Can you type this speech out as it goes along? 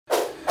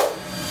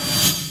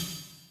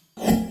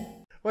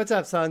What's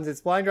up, sons?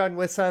 It's Blind Rod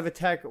with Son of a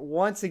Tech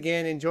once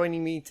again, and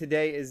joining me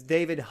today is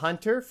David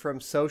Hunter from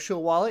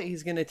Social Wallet.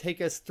 He's going to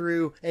take us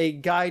through a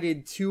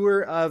guided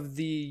tour of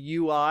the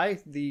UI,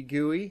 the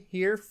GUI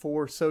here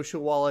for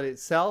Social Wallet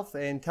itself,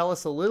 and tell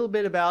us a little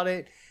bit about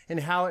it and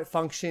how it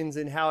functions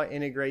and how it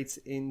integrates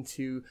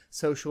into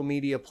social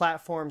media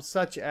platforms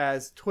such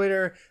as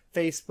Twitter,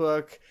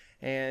 Facebook,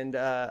 and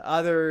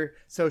other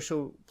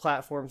social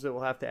platforms that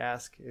we'll have to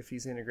ask if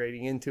he's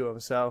integrating into them.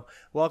 So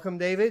welcome,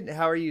 David.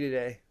 How are you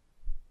today?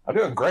 I'm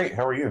doing great.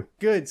 How are you?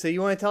 Good. So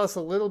you want to tell us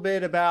a little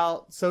bit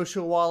about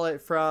Social Wallet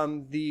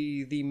from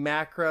the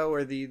macro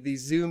or the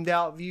zoomed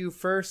out view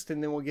first,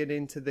 and then we'll get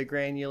into the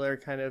granular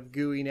kind of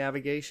GUI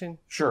navigation?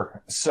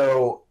 Sure.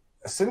 So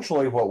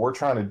essentially what we're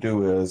trying to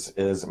do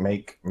is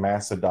make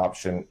mass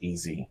adoption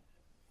easy.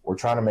 We're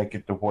trying to make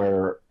it to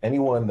where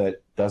anyone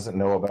that doesn't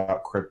know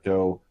about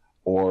crypto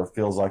or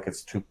feels like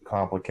it's too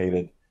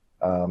complicated,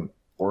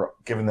 we're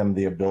giving them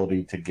the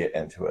ability to get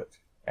into it.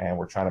 And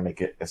we're trying to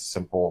make it as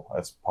simple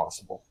as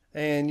possible.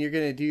 And you're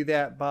going to do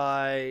that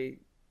by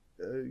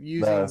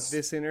using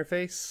this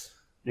interface?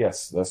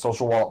 Yes, the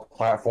Social Wallet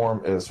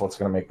platform is what's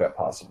going to make that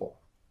possible.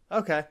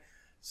 Okay.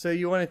 So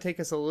you want to take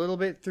us a little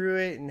bit through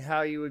it and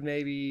how you would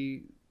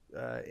maybe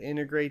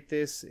integrate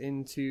this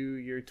into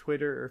your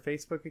Twitter or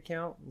Facebook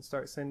account and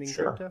start sending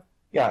crypto?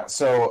 Yeah,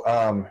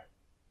 so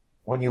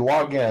when you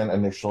log in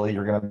initially,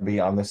 you're going to be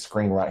on this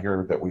screen right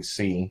here that we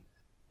see.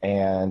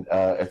 And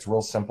it's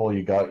real simple.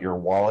 You got your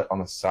wallet on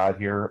the side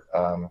here.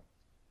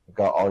 You've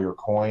got all your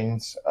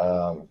coins,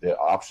 the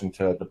option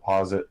to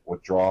deposit,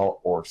 withdraw,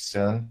 or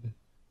send.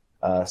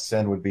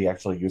 Send would be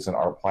actually using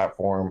our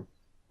platform.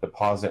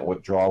 Deposit,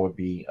 withdraw would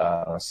be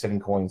sending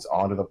coins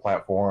onto the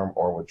platform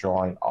or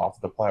withdrawing off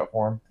the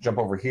platform. Jump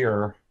over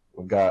here.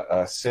 We've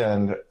got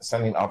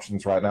sending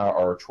options right now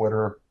are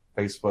Twitter,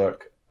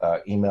 Facebook,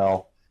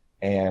 email,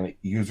 and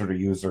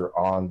user-to-user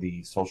on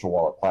the Social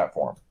Wallet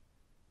platform.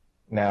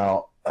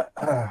 Now,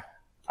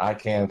 I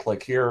can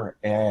click here,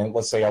 and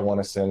let's say I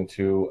want to send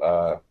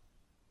to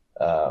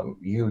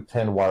you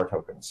 10 wire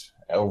tokens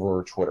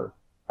over Twitter.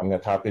 I'm going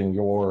to type in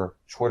your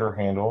Twitter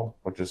handle,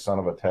 which is Son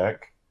of a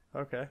Tech.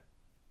 Okay.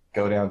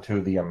 Go down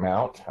to the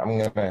amount. I'm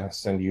going to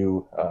send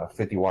you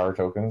 50 wire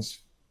tokens.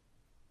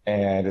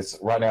 And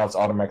right now it's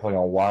automatically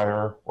on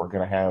wire. We're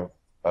going to have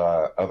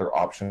other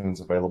options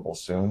available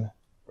soon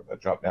for the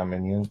drop-down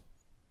menu.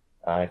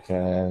 I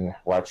can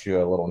write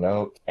you a little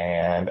note,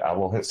 and I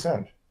will hit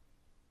send.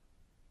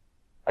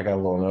 I got a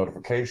little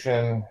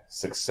notification,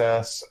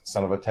 success,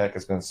 Son of a Tech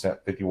has been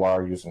sent 50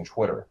 wire using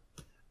Twitter.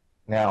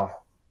 Now,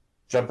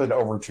 jumping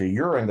over to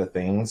your end of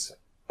things,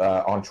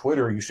 on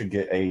Twitter, you should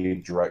get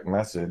a direct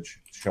message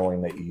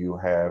showing that you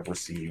have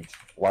received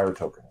wire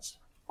tokens.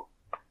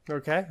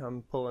 Okay,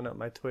 I'm pulling up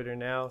my Twitter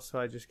now, so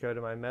I just go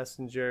to my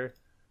messenger.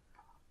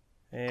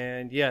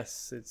 And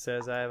yes, it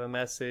says I have a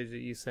message that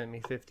you sent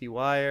me 50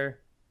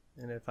 wire.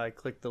 And if I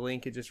click the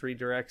link, it just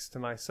redirects to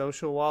my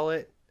Social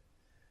Wallet.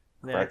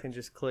 And then I can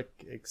just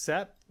click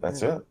accept.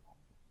 That's it.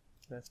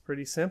 That's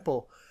pretty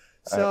simple.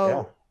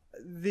 So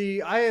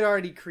I had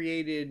already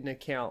created an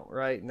account,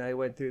 right? And I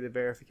went through the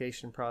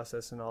verification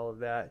process and all of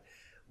that.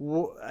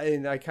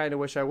 And I kind of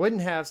wish I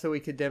wouldn't have, so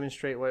we could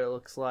demonstrate what it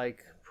looks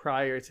like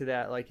prior to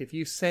that. Like if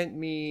you sent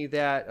me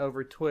that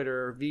over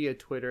Twitter or via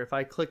Twitter, if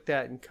I click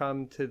that and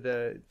come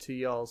to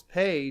y'all's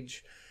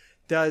page,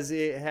 how's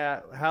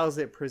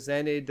it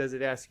presented? Does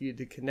it ask you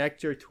to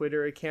connect your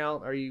Twitter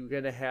account? Are you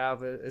going to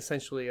have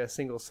essentially a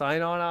single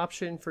sign-on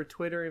option for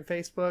Twitter and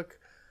Facebook?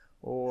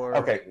 Or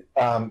okay,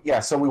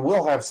 so we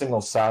will have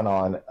single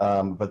sign-on,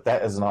 but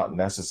that is not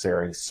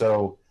necessary.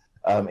 So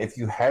if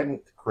you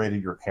hadn't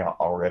created your account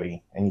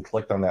already and you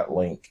clicked on that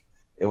link,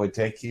 it would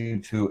take you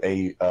to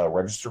a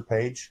register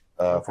page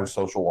for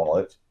Social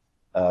Wallet.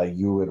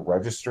 You would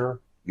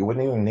register. You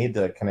wouldn't even need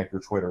to connect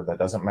your Twitter. That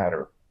doesn't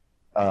matter.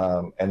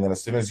 And then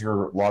as soon as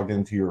you're logged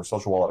into your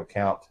Social Wallet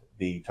account,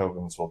 the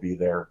tokens will be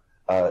there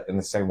in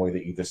the same way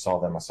that you just saw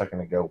them a second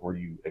ago where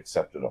you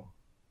accepted them.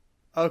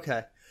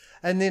 Okay.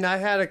 And then I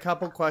had a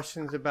couple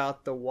questions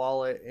about the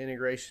wallet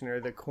integration or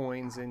the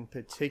coins in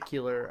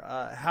particular.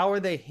 How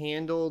are they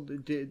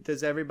handled?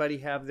 Does everybody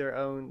have their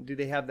own? Do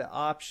they have the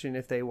option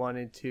if they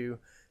wanted to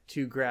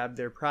grab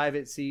their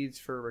private seeds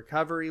for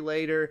recovery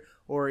later?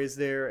 Or is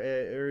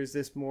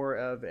this more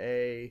of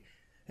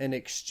an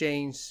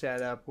exchange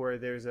setup where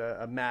there's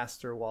a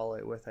master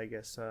wallet with, I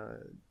guess,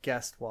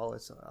 guest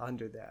wallets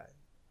under that?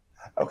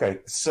 Okay,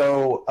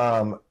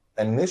 so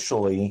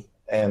initially,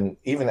 and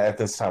even at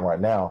this time right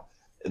now,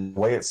 the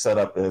way it's set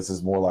up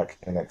is more like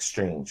an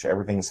exchange.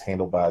 Everything's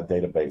handled by a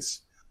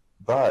database.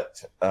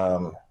 But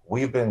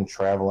we've been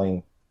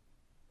traveling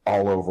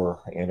all over.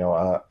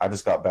 I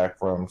just got back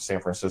from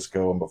San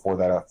Francisco, and before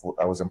that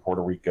I was in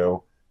Puerto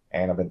Rico,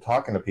 and I've been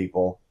talking to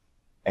people,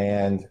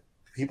 and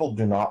people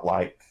do not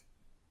like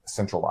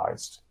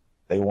centralized.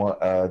 They want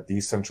a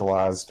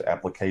decentralized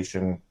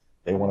application.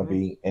 They want to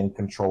be in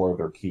control of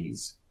their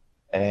keys.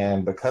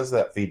 And because of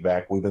that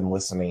feedback, we've been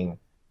listening.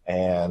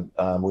 And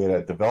we had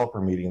a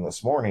developer meeting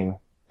this morning,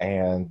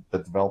 and the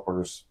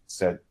developers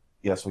said,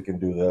 yes, we can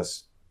do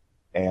this.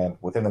 And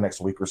within the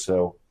next week or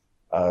so,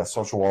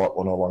 Social Wallet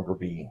will no longer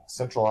be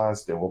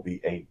centralized. It will be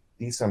a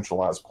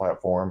decentralized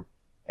platform,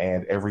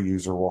 and every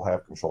user will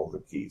have control of the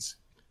keys.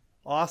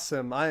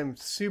 Awesome. I'm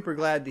super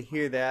glad to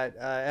hear that.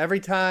 Every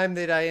time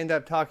that I end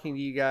up talking to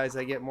you guys,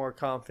 I get more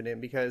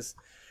confident because,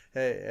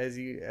 as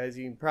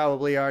you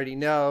probably already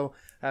know,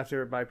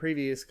 after my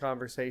previous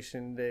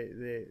conversation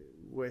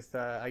with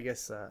I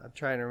guess I'm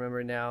trying to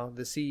remember now,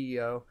 the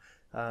CEO.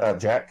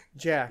 Jack.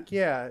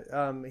 Yeah.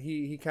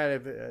 He kind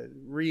of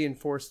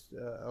reinforced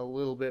a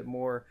little bit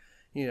more,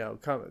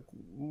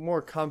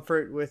 more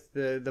comfort with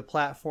the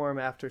platform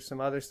after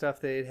some other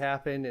stuff that had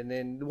happened. And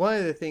then one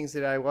of the things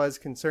that I was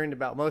concerned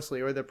about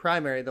mostly, or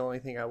the only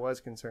thing I was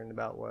concerned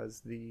about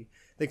was the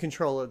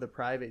control of the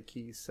private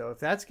keys. So if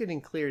that's getting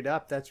cleared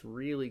up, that's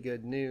really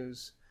good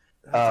news.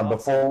 Awesome.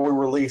 Before we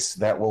release,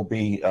 that will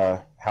be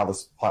how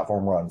this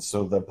platform runs.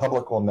 So the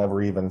public will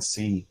never even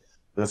see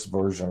this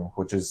version,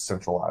 which is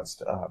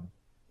centralized.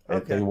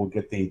 Okay. They will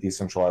get the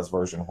decentralized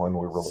version when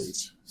we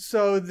release.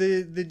 So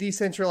the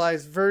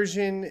decentralized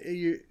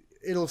version,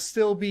 it'll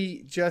still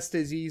be just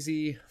as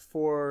easy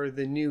for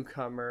the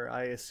newcomer,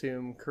 I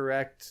assume,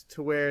 correct?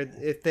 To where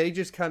if they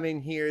just come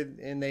in here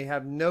and they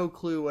have no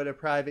clue what a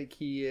private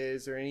key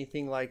is or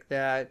anything like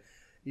that,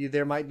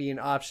 there might be an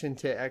option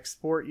to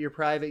export your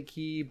private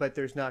key, but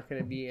there's not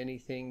going to be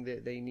anything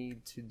that they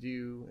need to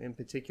do in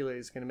particular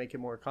that's going to make it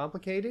more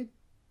complicated?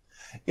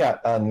 Yeah,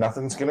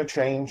 nothing's going to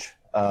change.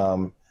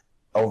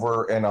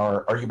 Over in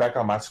are you back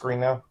on my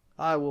screen now?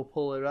 I will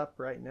pull it up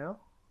right now.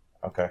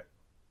 Okay.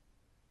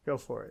 Go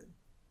for it.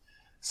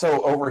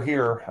 So over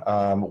here,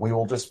 we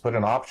will just put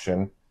an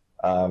option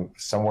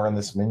somewhere in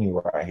this menu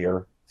right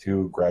here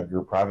to grab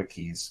your private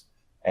keys.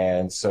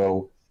 And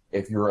so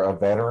if you're a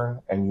veteran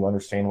and you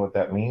understand what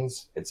that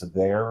means, it's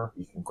there.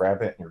 You can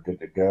grab it and you're good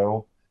to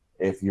go.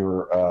 If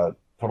you're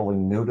totally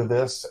new to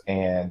this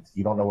and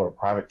you don't know what a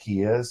private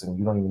key is and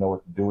you don't even know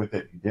what to do with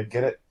it, if you did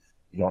get it,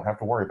 you don't have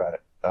to worry about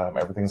it.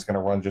 Everything's going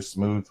to run just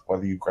smooth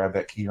whether you grab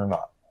that key or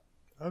not.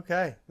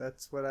 Okay,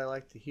 that's what I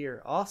like to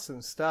hear.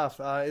 Awesome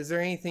stuff. Is there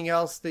anything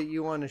else that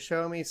you want to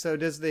show me? So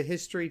does the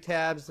history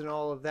tabs and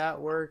all of that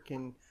work?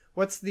 And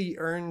what's the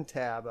earn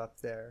tab up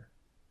there?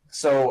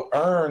 So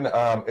earn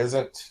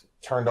isn't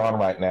turned on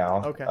right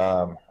now. Okay.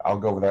 I'll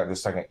go over that in a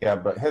second. Yeah,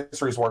 but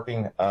history's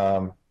working.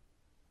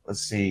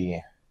 Let's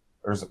see.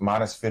 There's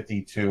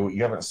 -52.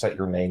 You haven't set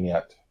your name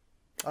yet.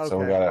 Okay. So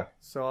we gotta.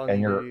 So I'll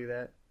need to do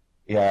that.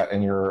 Yeah,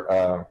 and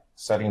your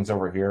settings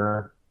over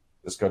here,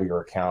 just go to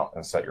your account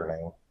and set your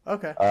name.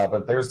 Okay.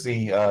 But there's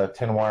the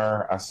 10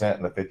 wire I sent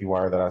and the 50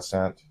 wire that I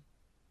sent.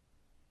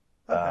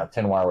 Okay.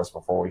 10 wire was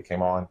before we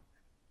came on.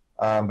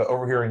 But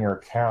over here in your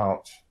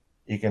account,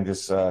 you can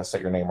just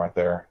set your name right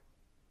there.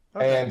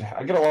 Okay. And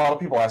I get a lot of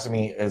people asking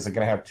me, is it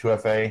going to have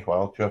 2FA?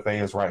 Well,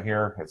 2FA is right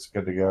here. It's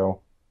good to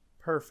go.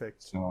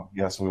 Perfect. So,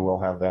 yes, we will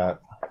have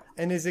that.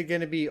 And is it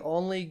going to be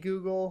only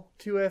Google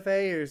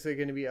 2FA, or is there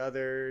going to be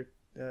other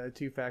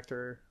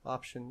two-factor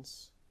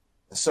options?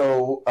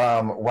 So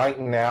right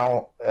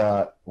now,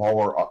 while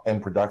we're in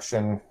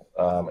production,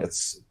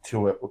 it's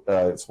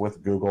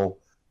with Google,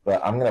 but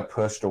I'm going to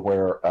push to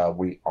where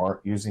we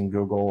aren't using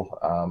Google.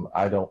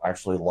 I don't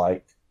actually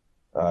like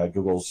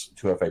Google's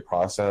 2FA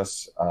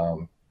process,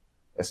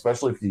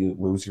 especially if you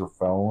lose your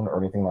phone or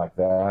anything like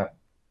that.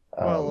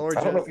 Well, or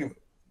I don't know if you,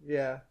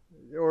 yeah,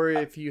 or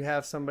if you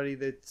have somebody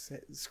that's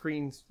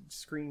screen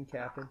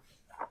capping.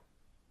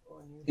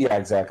 Yeah,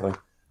 exactly.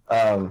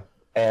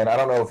 And I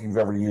don't know if you've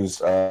ever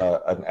used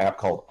an app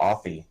called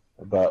Authy,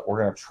 but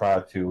we're going to try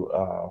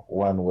to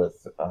run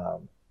with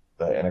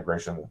the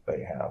integration that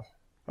they have.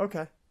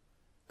 Okay,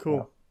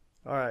 cool.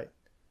 Yeah. All right.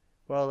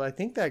 Well, I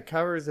think that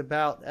covers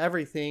about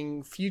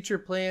everything. Future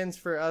plans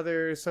for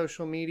other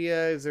social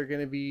media? Is there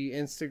going to be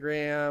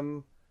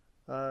Instagram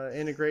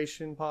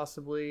integration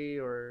possibly,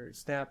 or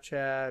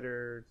Snapchat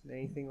or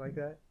anything like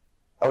that?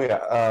 Oh,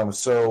 yeah.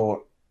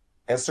 So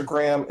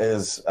Instagram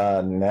is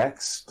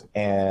next,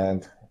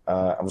 and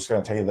I'm just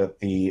going to tell you that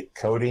the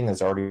coding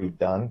is already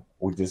done.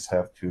 We just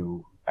have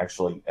to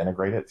actually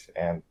integrate it,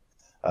 and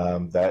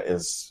that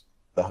is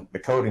the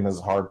coding is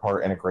the hard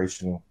part.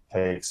 Integration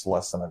takes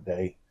less than a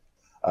day,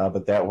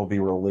 but that will be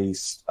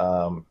released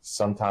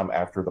sometime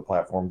after the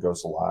platform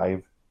goes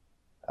live,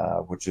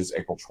 which is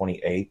April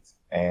 28th,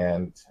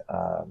 and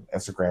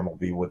Instagram will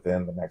be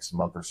within the next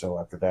month or so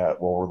after that.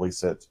 We'll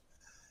release it.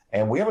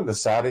 And we haven't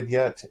decided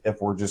yet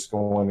if we're just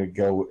going to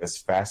go as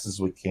fast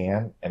as we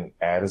can and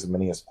add as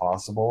many as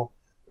possible,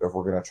 or if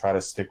we're going to try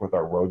to stick with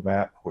our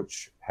roadmap,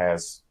 which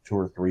has 2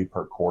 or 3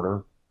 per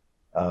quarter.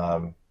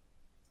 Don't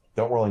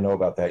really know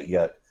about that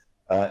yet.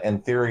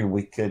 In theory,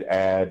 we could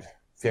add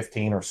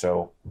 15 or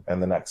so in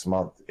the next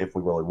month if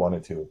we really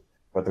wanted to,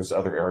 but there's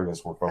other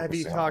areas we're focusing on. Have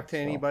you talked to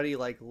anybody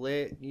like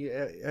Lit?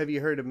 Have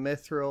you heard of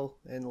Mythril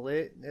and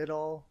Lit at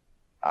all?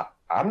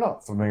 I'm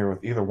not familiar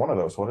with either one of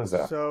those. What is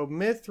that? So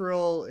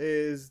Mythril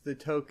is the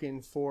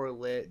token for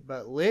Lit,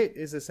 but Lit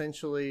is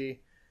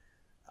essentially,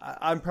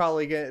 I'm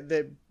probably going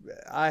to,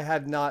 I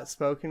have not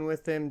spoken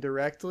with them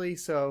directly,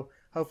 so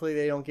hopefully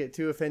they don't get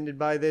too offended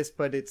by this,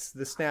 but it's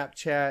the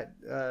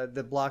Snapchat,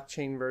 the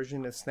blockchain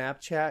version of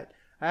Snapchat.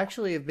 I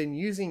actually have been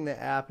using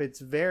the app. It's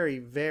very,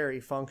 very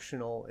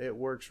functional. It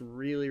works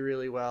really,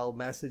 really well.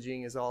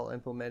 Messaging is all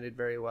implemented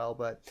very well,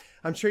 but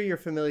I'm sure you're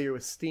familiar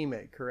with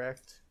Steemit,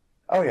 correct?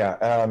 Oh yeah,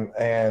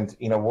 and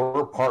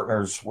we're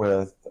partners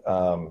with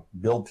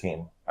Build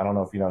Team. I don't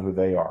know if you know who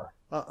they are.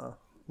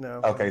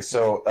 No. Okay,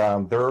 so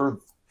they're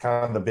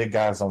kind of the big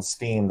guys on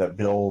Steam that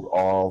build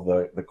all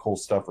the cool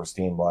stuff for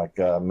Steam, like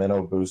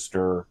Minnow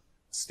Booster,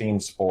 Steam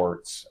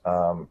Sports,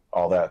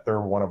 all that. They're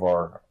one of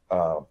our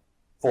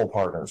full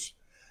partners.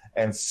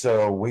 And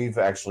so we've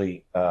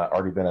actually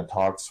already been in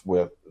talks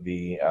with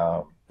the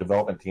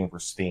development team for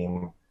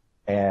Steam,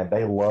 and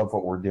they love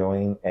what we're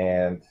doing.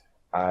 And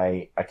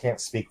I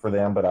can't speak for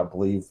them, but I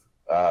believe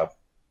about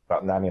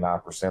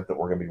 99% that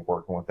we're going to be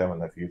working with them in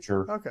the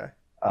future. Okay.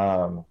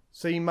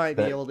 So you might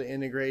be able to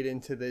integrate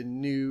into the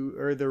new,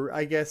 or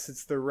I guess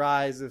it's the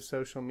rise of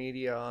social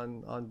media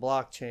on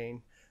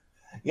blockchain.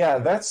 Yeah,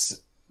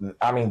 that's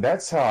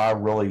how I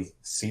really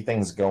see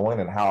things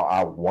going and how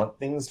I want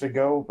things to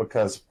go,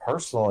 because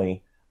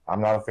personally, I'm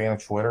not a fan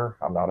of Twitter.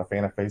 I'm not a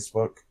fan of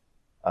Facebook.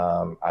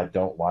 I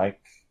don't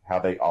like how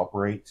they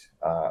operate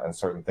and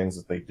certain things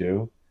that they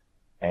do.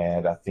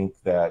 And I think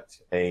that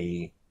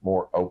a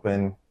more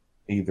open,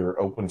 either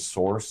open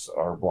source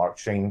or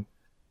blockchain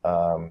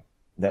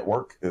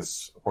network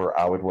is where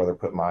I would rather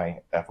put my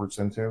efforts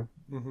into.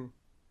 Mm-hmm.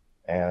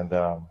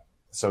 And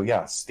so,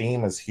 yeah,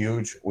 Steam is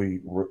huge.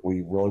 We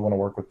really want to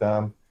work with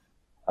them.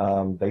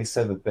 They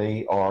said that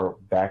they are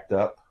backed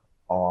up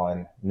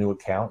on new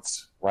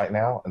accounts right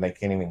now, and they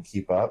can't even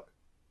keep up.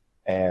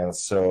 And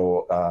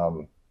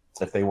so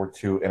if they were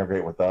to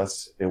integrate with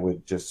us, it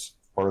would just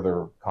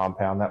further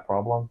compound that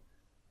problem.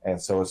 And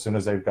so as soon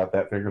as they've got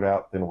that figured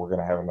out, then we're going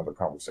to have another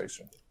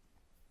conversation.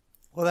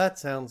 Well, that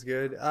sounds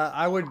good.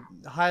 I would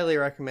highly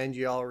recommend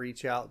you all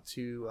reach out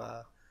to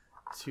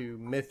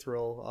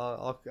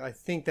Mythril. I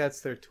think that's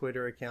their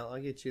Twitter account.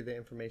 I'll get you the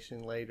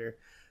information later.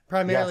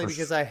 Primarily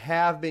because I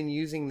have been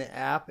using the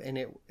app and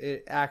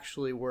it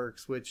actually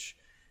works, which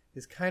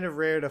is kind of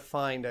rare to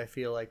find, I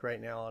feel like, right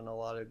now on a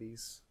lot of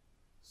these.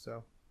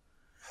 So,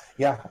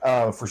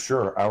 yeah, for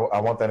sure.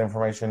 I want that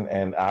information,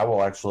 and I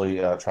will actually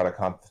try to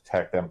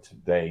contact them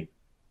today.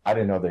 I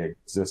didn't know they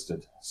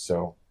existed.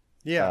 So,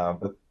 yeah.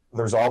 But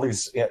there's all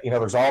these,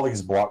 there's all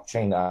these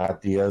blockchain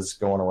ideas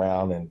going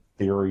around and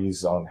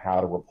theories on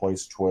how to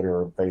replace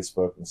Twitter and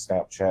Facebook and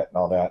Snapchat and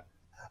all that.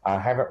 I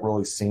haven't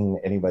really seen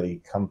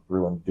anybody come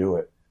through and do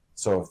it.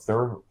 So if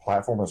their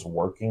platform is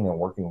working and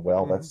working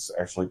well, that's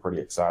actually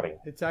pretty exciting.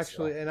 It's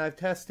actually, and I've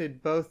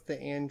tested both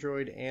the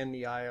Android and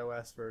the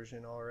iOS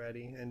version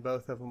already, and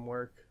both of them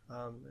work.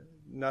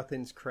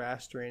 Nothing's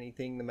crashed or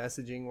anything. The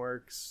messaging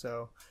works,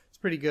 so it's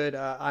pretty good.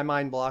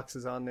 Mindblocks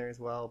is on there as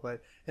well, but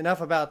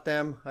enough about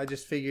them. I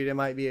just figured it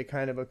might be a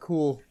kind of a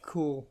cool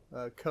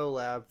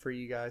collab for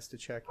you guys to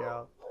check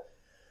out.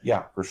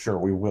 Yeah, for sure.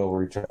 We will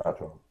reach out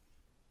to them.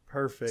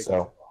 Perfect.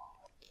 So,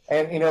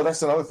 and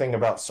that's another thing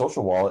about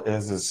Social Wallet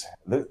is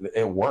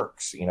it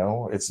works.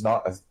 It's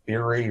not a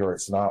theory, or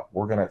it's not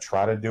we're going to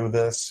try to do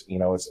this.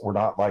 We're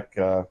not like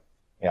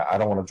I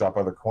don't want to drop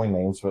other coin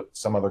names, but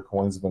some other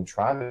coins have been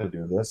trying to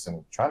do this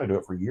and trying to do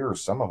it for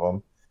years. Some of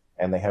them,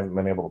 and they haven't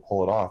been able to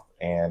pull it off.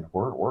 And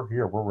we're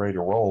here. We're ready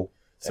to roll.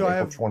 So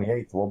April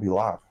 28th, we'll be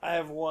live. I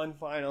have one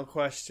final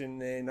question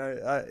then.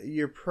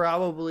 You're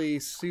probably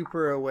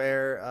super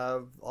aware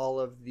of all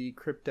of the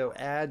crypto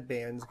ad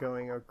bans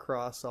going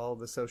across all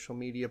the social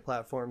media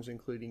platforms,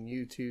 including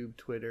YouTube,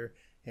 Twitter,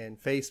 and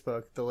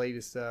Facebook, the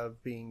latest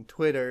of being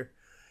Twitter.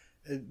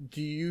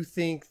 Do you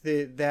think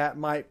that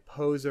might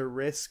pose a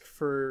risk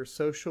for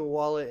Social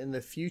Wallet in the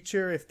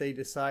future if they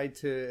decide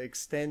to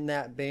extend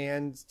that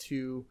ban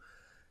to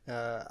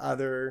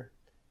other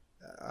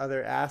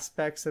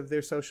aspects of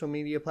their social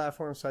media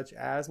platforms, such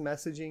as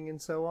messaging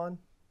and so on?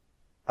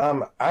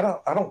 I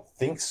don't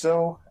think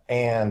so.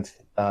 And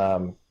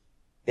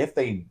if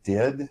they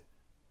did,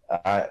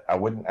 I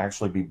wouldn't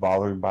actually be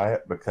bothered by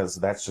it, because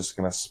that's just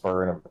going to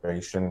spur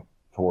innovation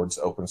towards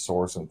open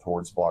source and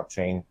towards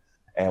blockchain.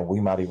 And we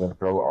might even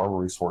throw our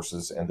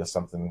resources into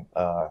something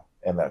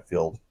in that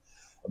field.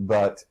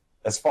 But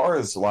as far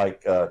as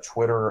like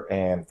Twitter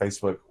and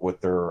Facebook with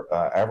their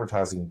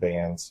advertising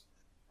bans,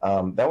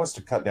 that was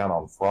to cut down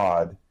on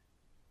fraud.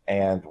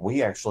 And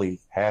we actually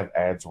have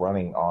ads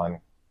running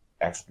on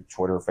actually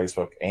Twitter,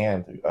 Facebook,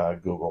 and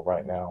Google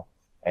right now.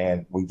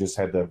 And we just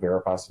had to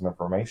verify some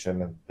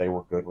information, and they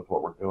were good with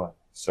what we're doing.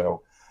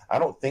 So I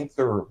don't think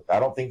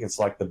it's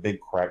like the big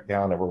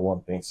crackdown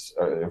everyone thinks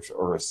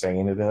or is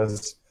saying it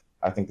is.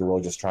 I think they're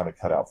really just trying to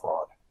cut out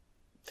fraud.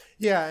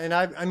 Yeah, and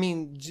I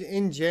mean,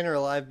 in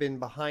general, I've been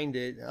behind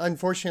it.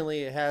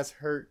 Unfortunately, it has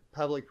hurt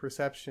public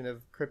perception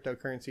of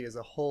cryptocurrency as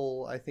a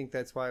whole. I think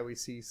that's why we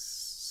see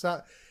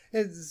some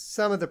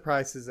of the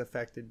prices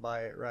affected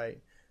by it, right?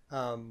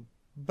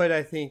 But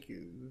I think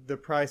the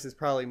price is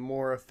probably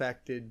more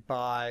affected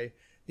by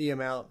the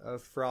amount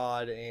of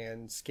fraud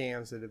and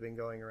scams that have been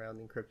going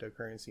around in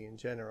cryptocurrency in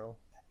general.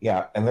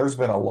 Yeah, and there's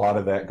been a lot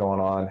of that going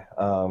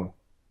on.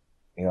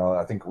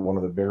 I think one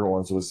of the bigger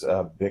ones was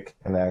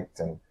BitConnect,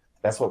 and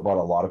that's what brought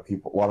a lot of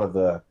people, a lot of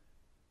the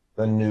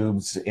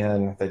noobs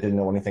in that didn't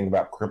know anything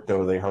about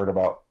crypto. They heard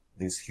about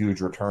these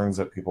huge returns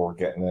that people were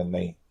getting, and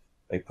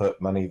they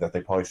put money that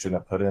they probably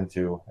shouldn't have put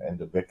into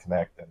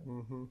BitConnect,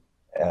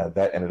 and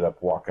that ended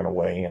up walking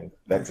away, and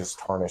that just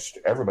tarnished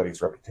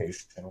everybody's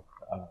reputation.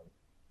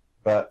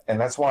 And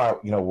that's why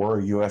we're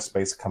a U.S.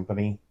 based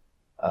company.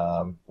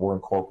 We're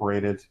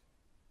incorporated,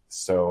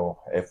 so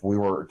if we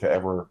were to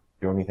ever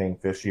do anything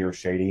fishy or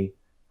shady,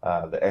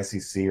 the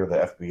SEC or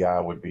the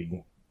FBI would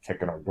be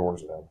kicking our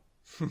doors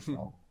in.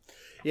 So.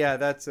 Yeah,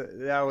 that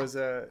was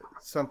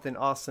something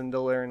awesome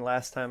to learn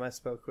last time I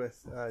spoke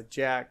with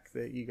Jack,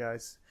 that you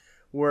guys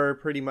were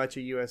pretty much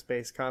a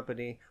U.S.-based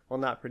company. Well,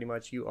 not pretty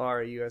much. You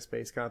are a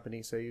U.S.-based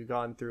company, so you've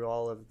gone through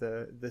all of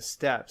the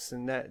steps,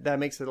 and that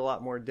makes it a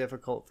lot more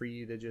difficult for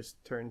you to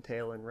just turn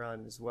tail and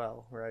run as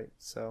well, right?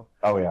 So.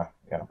 Oh, yeah.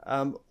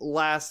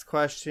 Last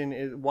question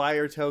is,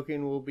 Wire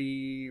token will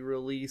be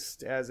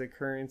released as a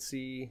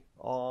currency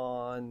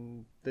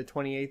on the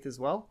 28th as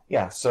well?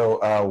 Yeah, so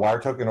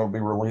Wire token will be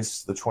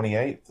released the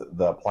 28th.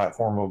 The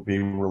platform will be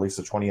released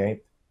the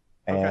 28th.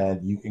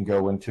 And you can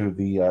go into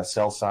the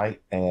sell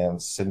site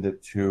and send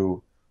it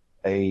to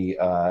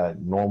a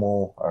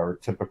normal or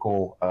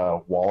typical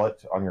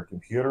wallet on your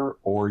computer,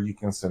 or you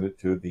can send it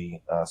to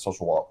the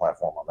social wallet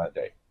platform on that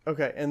day.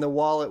 Okay, and the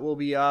wallet will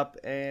be up,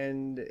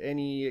 and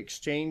any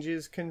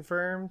exchanges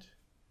confirmed?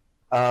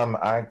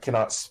 I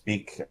cannot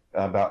speak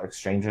about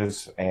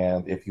exchanges,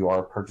 and if you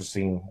are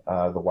purchasing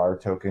the Wire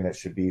token, it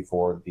should be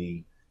for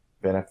the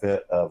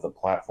benefit of the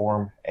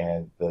platform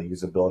and the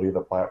usability of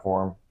the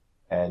platform,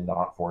 and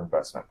not for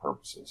investment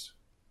purposes.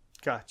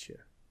 Gotcha.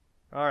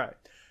 All right.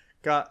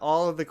 Got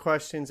all of the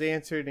questions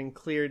answered and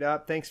cleared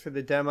up. Thanks for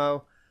the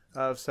demo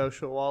of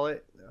Social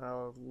Wallet.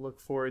 I'll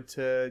look forward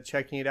to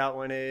checking it out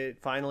when it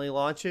finally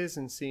launches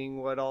and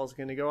seeing what all is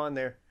going to go on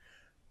there.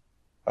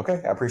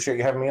 Okay. I appreciate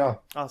you having me on.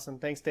 Awesome.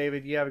 Thanks,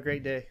 David. You have a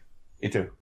great day. You too.